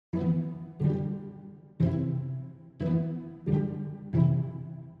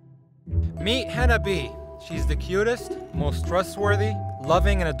Meet Pebblebee. She's the cutest, most trustworthy,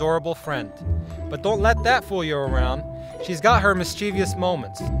 loving, and adorable friend. But don't let that fool you around. She's got her mischievous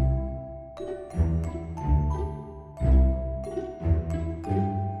moments.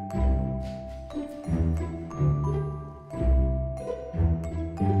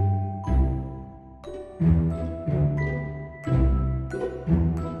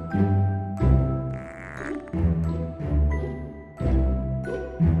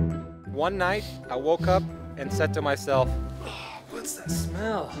 One night, I woke up and said to myself, oh, what's that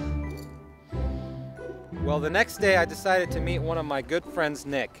smell? Well, the next day I decided to meet one of my good friends,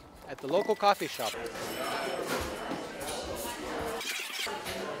 Nick, at the local coffee shop.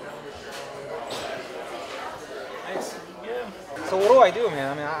 Thanks. Yeah. So what do,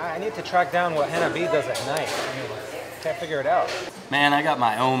 man? I mean, I need to track down what Pebblebee does at night. I mean, can't figure it out. Man, I got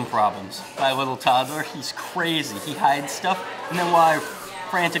my own problems. My little toddler, he's crazy. He hides stuff, and then while I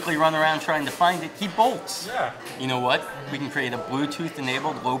frantically run around trying to find it, he bolts. Yeah. You know what? We can create a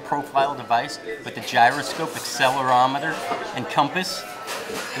Bluetooth-enabled low-profile device with a gyroscope, accelerometer, and compass.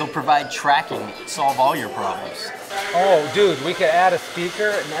 It'll provide tracking to solve all your problems. Oh, dude, we could add a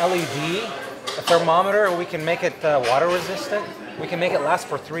speaker, an LED, a thermometer. We can make it water resistant. We can make it last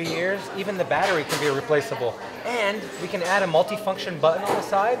for 3 years. Even the battery can be replaceable. And we can add a multi-function button on the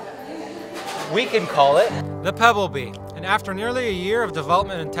side. We can call it the Pebblebee. And after nearly a year of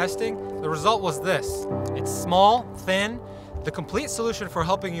development and testing, the result was this. It's small, thin, the complete solution for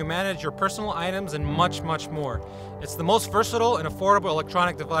helping you manage your personal items and much, much more. It's the most versatile and affordable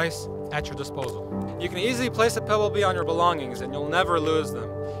electronic device at your disposal. You can easily place a Pebblebee on your belongings and you'll never lose them.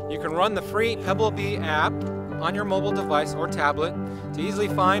 You can run the free Pebblebee app on your mobile device or tablet to easily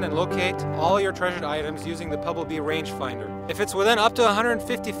find and locate all your treasured items using the Pebblebee rangefinder. If it's within up to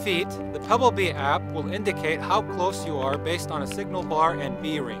 150 feet, the Pebblebee app will indicate how close you are based on a signal bar and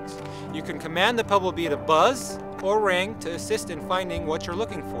bee rings. You can command the Pebblebee to buzz or ring to assist in finding what you're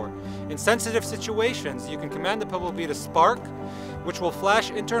looking for. In sensitive situations, you can command the Pebblebee to spark, which will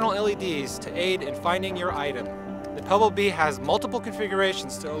flash internal LEDs to aid in finding your item. The Pebblebee has multiple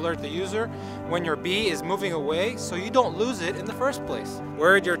configurations to alert the user when your bee is moving away so you don't lose it in the first place.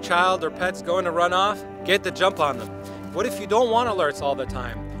 Worried your child or pet's going to run off? Get the jump on them. What if you don't want alerts all the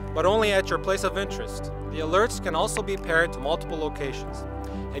time, but only at your place of interest? The alerts can also be paired to multiple locations.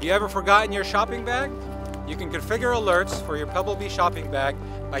 Have you ever forgotten your shopping bag? You can configure alerts for your Pebblebee shopping bag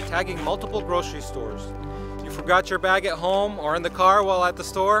by tagging multiple grocery stores. You forgot your bag at home or in the car while at the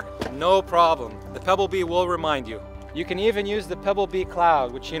store? No problem. The Pebblebee will remind you. You can even use the Pebblebee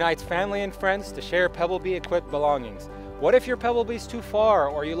Cloud, which unites family and friends to share Pebblebee-equipped belongings. What if your Pebblebee's too far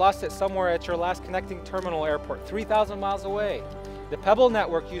or you lost it somewhere at your last connecting terminal airport 3,000 miles away? The Pebble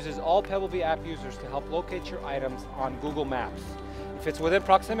network uses all Pebblebee app users to help locate your items on Google Maps. If it's within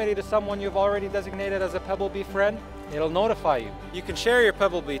proximity to someone you've already designated as a Pebblebee friend, it'll notify you. You can share your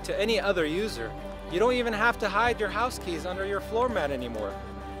Pebblebee to any other user. You don't even have to hide your house keys under your floor mat anymore.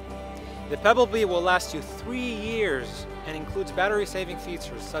 The Pebblebee will last you 3 years and includes battery-saving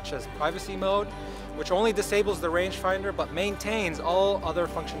features such as privacy mode, which only disables the rangefinder but maintains all other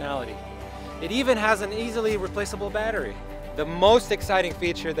functionality. It even has an easily replaceable battery. The most exciting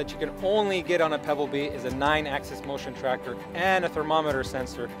feature that you can only get on a Pebblebee is a 9-axis motion tracker and a thermometer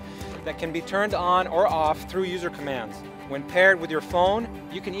sensor that can be turned on or off through user commands. When paired with your phone,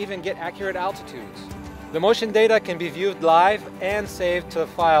 you can even get accurate altitudes. The motion data can be viewed live and saved to a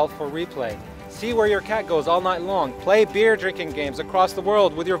file for replay. See where your cat goes all night long. Play beer drinking games across the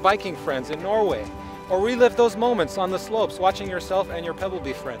world with your Viking friends in Norway. Or relive those moments on the slopes watching yourself and your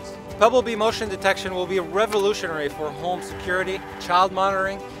Pebblebee friends. Pebblebee motion detection will be revolutionary for home security, child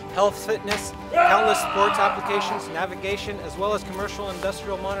monitoring, health fitness, countless sports applications, navigation, as well as commercial and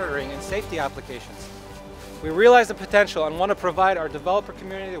industrial monitoring and safety applications. We realize the potential and want to provide our developer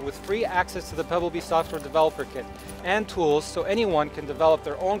community with free access to the Pebblebee Software Developer Kit and tools so anyone can develop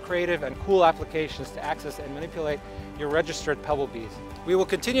their own creative and cool applications to access and manipulate your registered Pebblebees. We will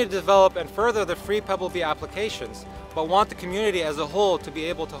continue to develop and further the free Pebblebee applications, but want the community as a whole to be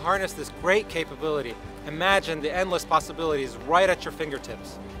able to harness this great capability. Imagine the endless possibilities right at your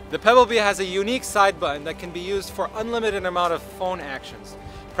fingertips. The Pebblebee has a unique side button that can be used for unlimited amount of phone actions.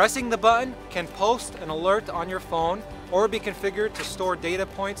 Pressing the button can post an alert on your phone or be configured to store data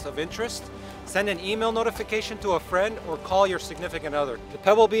points of interest, send an email notification to a friend, or call your significant other. The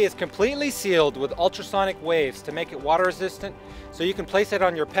Pebblebee is completely sealed with ultrasonic waves to make it water resistant, so you can place it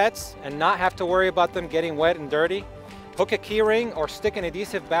on your pets and not have to worry about them getting wet and dirty. Hook a key ring or stick an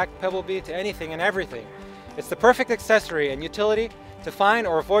adhesive back Pebblebee to anything and everything. It's the perfect accessory and utility to find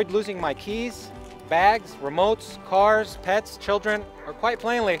or avoid losing my keys, bags, remotes, cars, pets, children, or quite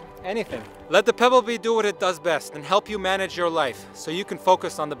plainly, anything. Let the Pebblebee do what it does best and help you manage your life so you can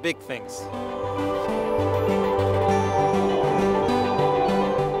focus on the big things.